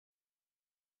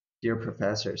Dear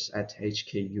professors at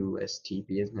HKUST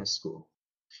Business School,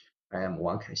 I am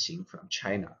Wang Kaixing from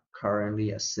China, currently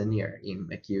a senior in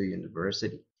McGill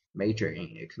University, major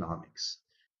in economics.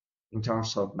 In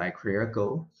terms of my career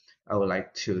goal, I would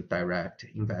like to direct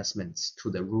investments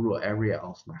to the rural area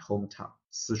of my hometown,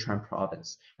 Sichuan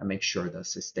province, and make sure they're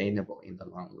sustainable in the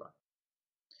long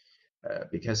run.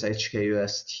 Because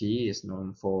HKUST is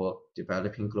known for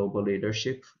developing global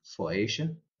leadership for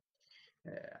Asia,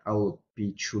 I would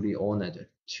be truly honored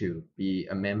to be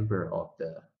a member of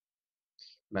the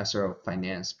Master of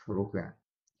Finance program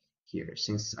here,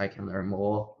 since I can learn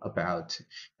more about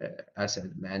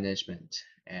asset management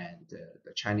and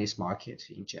the Chinese market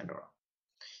in general.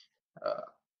 Uh,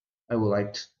 I would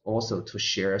like also to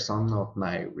share some of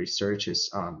my researches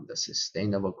on the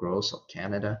sustainable growth of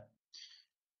Canada,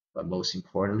 but most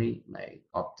importantly, my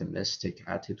optimistic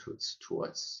attitudes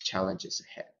towards challenges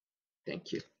ahead.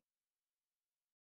 Thank you.